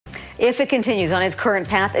If it continues on its current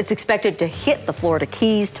path, it's expected to hit the Florida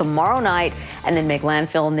Keys tomorrow night and then make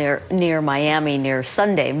landfall near Miami near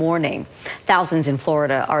Sunday morning. Thousands in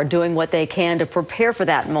Florida are doing what they can to prepare for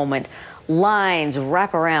that moment. Lines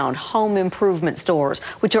wrap around home improvement stores,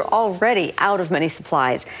 which are already out of many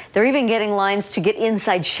supplies. They're even getting lines to get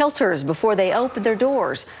inside shelters before they open their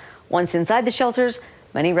doors. Once inside the shelters,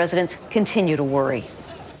 many residents continue to worry.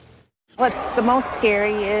 What's the most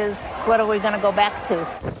scary is, what are we going to go back to?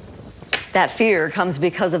 That fear comes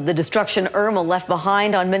because of the destruction Irma left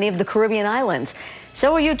behind on many of the Caribbean islands.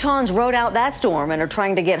 Several Utahns rode out that storm and are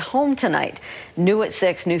trying to get home tonight. New at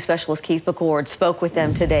 6, News Specialist Keith McCord spoke with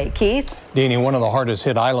them today. Keith? Deanie, one of the hardest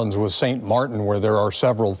hit islands was St. Martin, where there are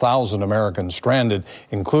several thousand Americans stranded,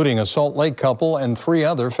 including a Salt Lake couple and 3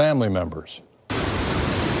 other family members.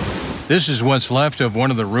 This is what's left of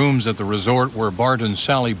one of the rooms at the resort where Bart and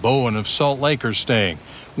Sally Bowen of Salt Lake are staying.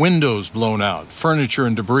 Windows blown out, furniture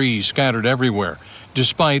and debris scattered everywhere.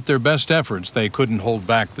 Despite their best efforts, they couldn't hold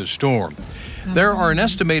back the storm. There are an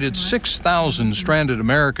estimated 6,000 stranded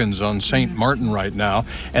Americans on St. Martin right now,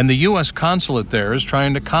 and the U.S. consulate there is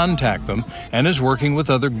trying to contact them and is working with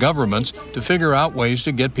other governments to figure out ways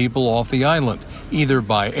to get people off the island, either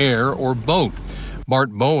by air or boat.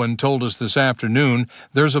 Bart Bowen told us this afternoon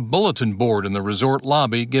there's a bulletin board in the resort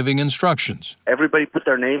lobby giving instructions. Everybody put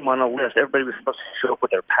their name on a list. Everybody was supposed to show up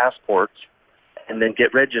with their passports and then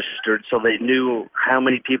get registered so they knew how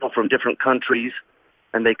many people from different countries,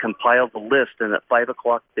 and they compiled the list, and at 5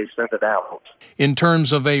 o'clock they sent it out. In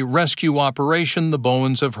terms of a rescue operation, the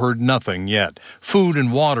Bowens have heard nothing yet. Food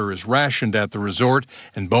and water is rationed at the resort,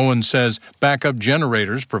 and Bowen says backup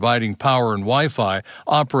generators providing power and Wi-Fi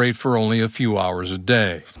operate for only a few hours a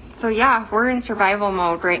day. So yeah, we're in survival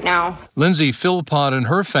mode right now. Lindsay Philpott and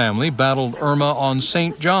her family battled Irma on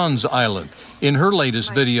St. John's Island. In her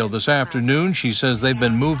latest video this afternoon, she says they've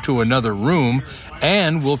been moved to another room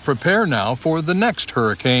and will prepare now for the next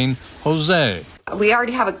hurricane, Jose. We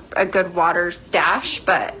already have a good water stash,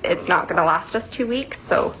 but it's not going to last us 2 weeks.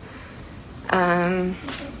 So, yeah,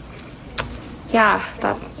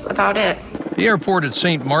 that's about it. The airport at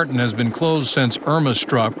St. Martin has been closed since Irma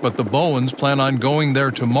struck, but the Bowens plan on going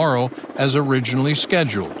there tomorrow as originally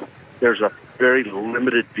scheduled. There's a very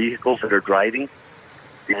limited vehicles that are driving,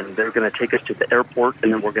 and they're going to take us to the airport,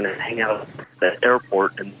 and then we're going to hang out at the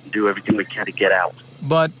airport and do everything we can to get out.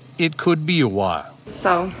 But it could be a while.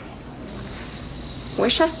 So,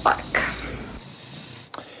 wish us luck.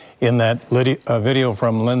 In that video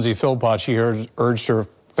from Lindsay Philpott, she urged her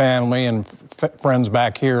family and friends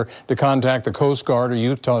back here to contact the Coast Guard or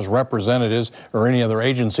Utah's representatives or any other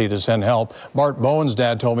agency to send help. Bart Bowen's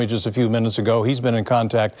dad told me just a few minutes ago he's been in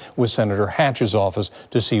contact with Senator Hatch's office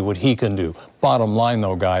to see what he can do. Bottom line,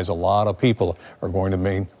 though, guys, a lot of people are going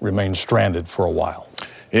to remain stranded for a while.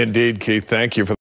 Indeed, Keith. Thank you for